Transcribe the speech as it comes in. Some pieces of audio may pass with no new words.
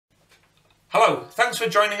Hello, thanks for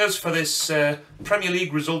joining us for this Premier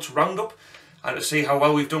League results roundup and to see how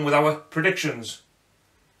well we've done with our predictions.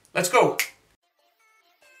 Let's go!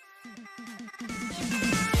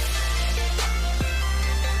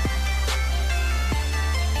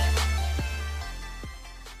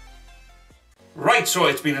 Right, so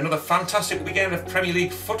it's been another fantastic weekend of Premier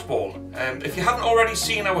League football. If you haven't already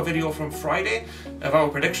seen our video from Friday of our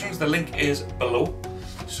predictions, the link is below.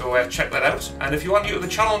 So check that out, and if you are new to the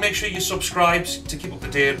channel, make sure you subscribe to keep up to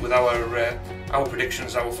date with our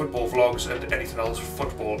predictions, our football vlogs and anything else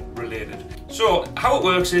football related. So how it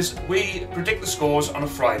works is we predict the scores on a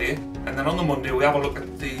Friday, and then on the Monday we have a look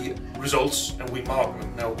at the results and we mark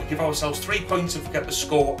them. Now we give ourselves 3 points if we get the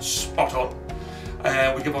score spot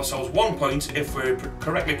on. We give ourselves 1 point if we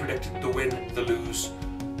correctly predicted the win, the lose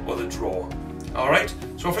or the draw. Alright,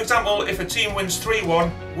 so for example, if a team wins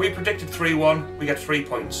 3-1, we predicted 3-1, we get 3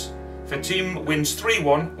 points. If a team wins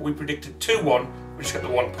 3-1, we predicted 2-1, we just get the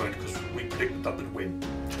 1 point because we predicted that they'd win.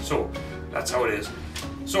 So, that's how it is.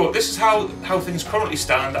 So, this is how things currently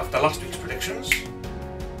stand after last week's predictions.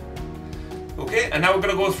 Okay, and now we're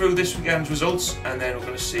going to go through this weekend's results and then we're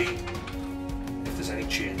going to see if there's any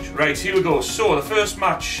change. Right, here we go. So, the first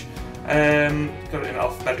match, got it in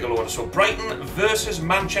alphabetical order. So, Brighton versus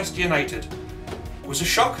Manchester United. Was a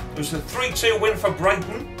shock. It was a 3-2 win for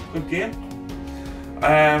Brighton. Good game.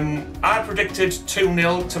 I predicted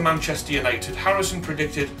 2-0 to Manchester United. Harrison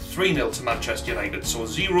predicted 3-0 to Manchester United. So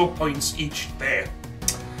 0 points each there.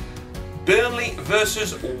 Burnley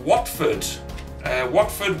versus Watford.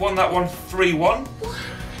 Watford won that one 3-1.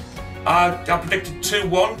 I predicted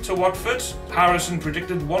 2-1 to Watford. Harrison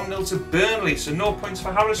predicted 1-0 to Burnley. So no points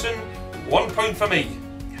for Harrison. 1 point for me.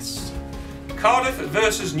 Cardiff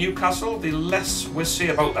versus Newcastle. The less we say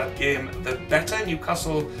about that game, the better.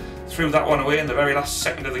 Newcastle threw that one away in the very last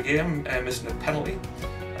second of the game, missing a penalty,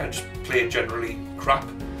 and just played generally crap.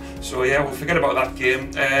 So yeah, we'll forget about that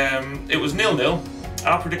game. It was 0-0.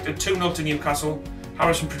 I predicted 2-0 to Newcastle.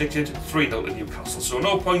 Harrison predicted 3-0 to Newcastle. So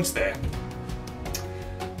no points there.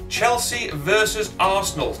 Chelsea versus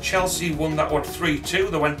Arsenal. Chelsea won that one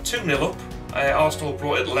 3-2. They went 2-0 up. Arsenal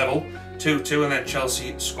brought it level, 2-2, and then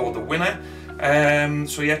Chelsea scored the winner.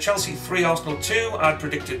 So yeah, Chelsea 3, Arsenal 2. I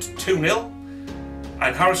predicted 2-0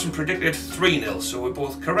 and Harrison predicted 3-0, so we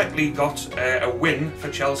both correctly got a win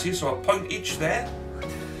for Chelsea, so a point each there.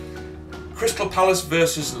 Crystal Palace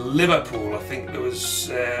versus Liverpool. I think there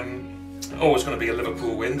was always going to be a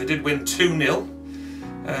Liverpool win. They did win 2-0.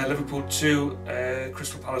 Liverpool 2,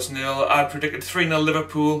 Crystal Palace 0. I predicted 3-0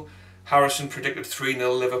 Liverpool. Harrison predicted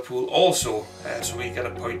 3-0 Liverpool also, so we get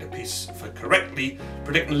a point apiece for correctly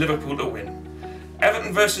predicting Liverpool to win.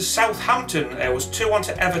 Everton versus Southampton was 2-1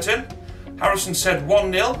 to Everton. Harrison said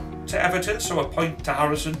 1-0 to Everton, so a point to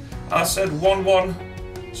Harrison. I said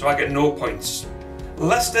 1-1, so I get no points.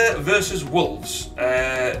 Leicester versus Wolves.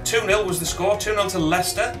 2-0 was the score, 2-0 to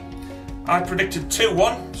Leicester. I predicted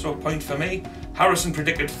 2-1, so a point for me. Harrison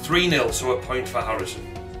predicted 3-0, so a point for Harrison.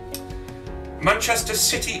 Manchester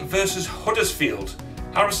City versus Huddersfield.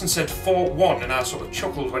 Harrison said 4-1 and I sort of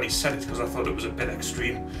chuckled when he said it because I thought it was a bit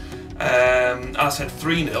extreme. I said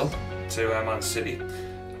 3-0 to Man City.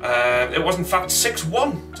 It was in fact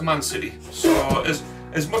 6-1 to Man City. So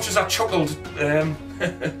as much as I chuckled,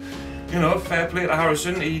 you know, fair play to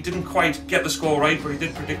Harrison. He didn't quite get the score right, but he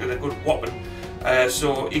did predict a good whopping.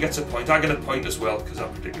 So he gets a point. I get a point as well because I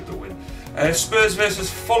predicted the win. Spurs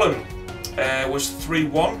versus Fulham was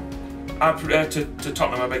 3-1. To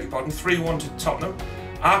Tottenham, I beg your pardon, 3-1 to Tottenham.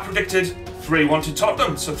 I predicted 3-1 to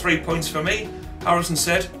Tottenham, so 3 points for me. Harrison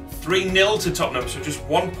said 3-0 to Tottenham, so just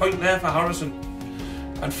 1 point there for Harrison.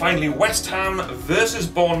 And finally, West Ham versus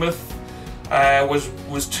Bournemouth was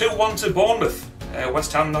 2-1 to Bournemouth.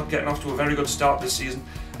 West Ham not getting off to a very good start this season.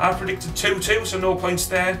 I predicted 2-2, so no points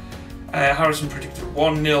there. Harrison predicted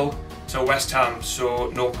 1-0 to West Ham, so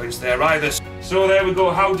no points there either. So there we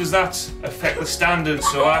go. How does that affect the standings?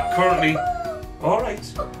 So I currently, alright,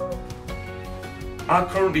 I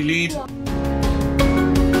currently lead.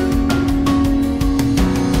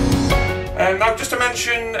 Now just to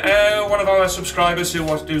mention one of our subscribers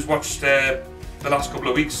who's watched the last couple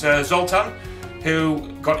of weeks, Zoltan,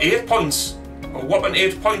 who got 8 points, a whopping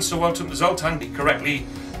 8 points, so well done to Zoltan. He correctly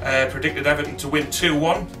predicted Everton to win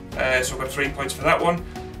 2-1, so got 3 points for that one.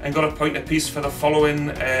 And got a point apiece for the following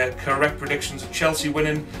correct predictions of Chelsea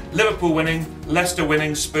winning, Liverpool winning, Leicester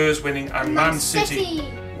winning, Spurs winning and Man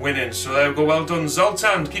City winning. So there we go, well done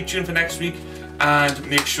Zoltan. Keep tuned for next week and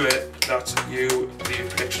make sure that you leave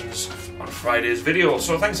predictions on Friday's video.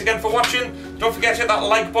 So thanks again for watching. Don't forget to hit that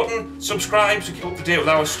like button, subscribe to keep up to date with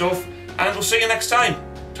our stuff, and we'll see you next time.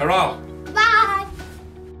 Ta-ra!